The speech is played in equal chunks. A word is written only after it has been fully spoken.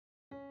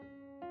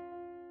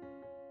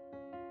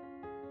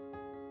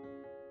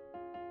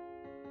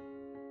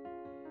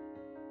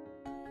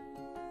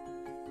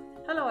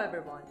Hello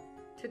everyone.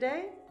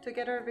 Today,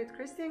 together with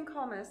Christian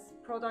Comes,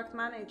 Product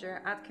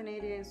Manager at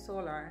Canadian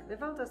Solar, we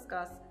will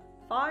discuss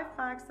 5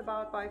 facts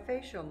about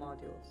bifacial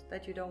modules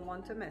that you don't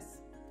want to miss.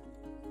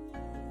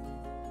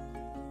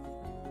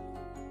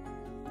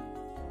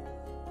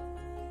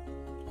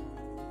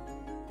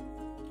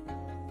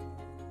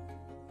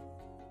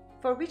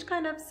 For which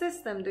kind of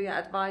system do you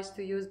advise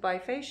to use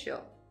bifacial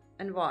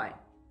and why?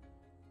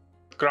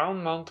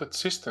 Ground-mounted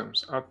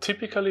systems are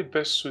typically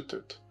best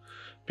suited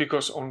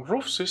because on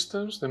roof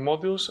systems the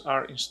modules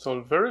are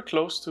installed very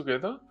close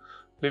together,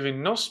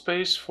 leaving no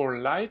space for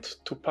light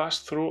to pass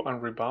through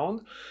and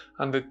rebound,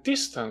 and the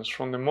distance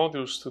from the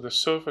modules to the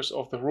surface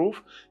of the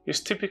roof is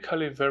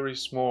typically very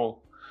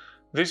small.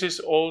 This is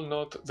all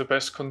not the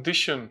best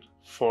condition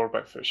for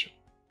bifacial.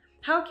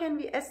 How can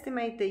we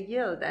estimate the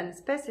yield and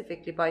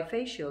specifically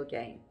bifacial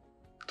gain?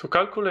 To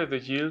calculate the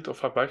yield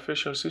of a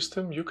bifacial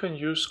system, you can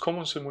use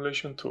common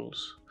simulation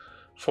tools.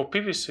 For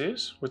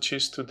PVCs, which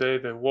is today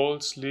the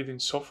world's leading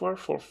software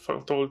for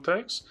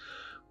photovoltaics,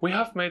 we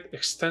have made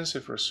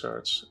extensive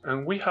research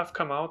and we have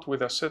come out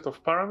with a set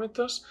of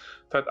parameters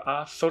that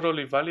are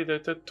thoroughly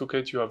validated to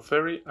get you a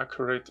very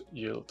accurate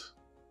yield.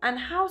 And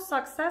how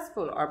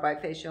successful are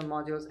bifacial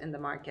modules in the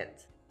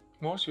market?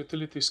 Most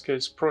utility-scale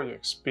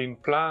projects being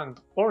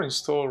planned or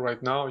installed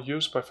right now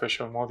use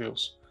bifacial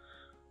modules.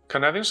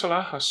 Canadian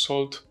Solar has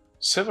sold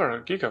several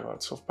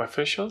gigawatts of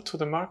bifacial to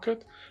the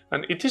market,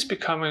 and it is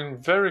becoming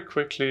very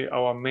quickly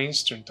our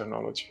mainstream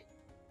technology.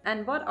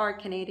 And what are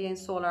Canadian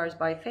Solar's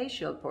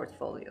bifacial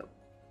portfolio?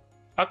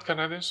 At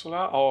Canadian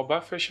Solar, our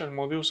bifacial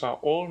modules are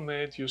all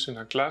made using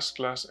a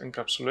glass-glass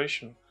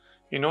encapsulation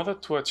in order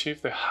to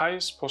achieve the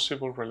highest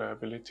possible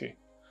reliability.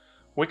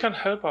 We can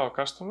help our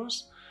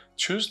customers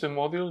choose the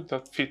module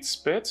that fits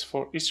best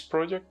for each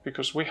project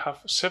because we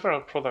have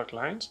several product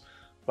lines,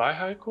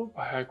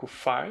 Bifacial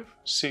 5,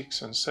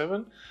 6 and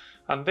 7,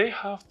 and they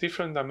have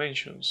different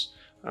dimensions,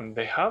 and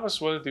they have as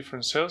well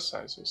different cell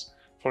sizes.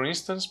 For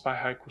instance,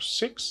 Bifacial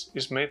 6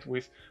 is made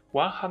with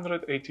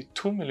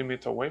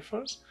 182mm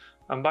wafers,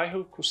 and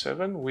Bifacial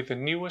 7 with the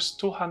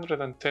newest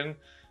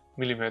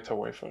 210mm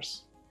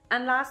wafers.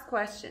 And last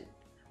question,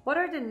 what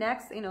are the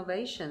next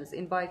innovations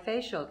in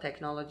bifacial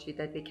technology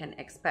that we can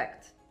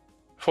expect?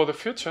 For the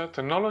future,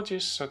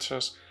 technologies such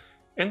as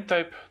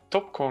N-type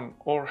TOPCon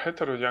or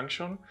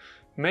heterojunction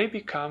may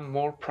become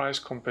more price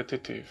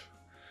competitive.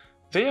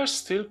 They are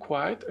still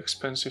quite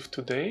expensive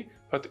today,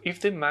 but if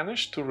they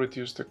manage to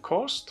reduce the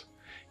cost,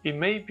 it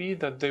may be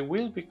that they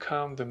will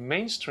become the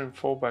mainstream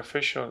for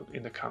bifacial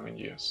in the coming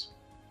years.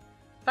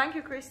 Thank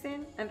you,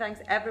 Christine, and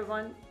thanks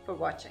everyone for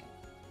watching.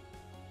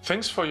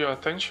 Thanks for your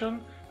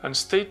attention and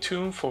stay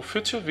tuned for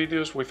future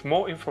videos with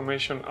more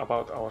information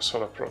about our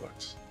solar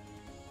products.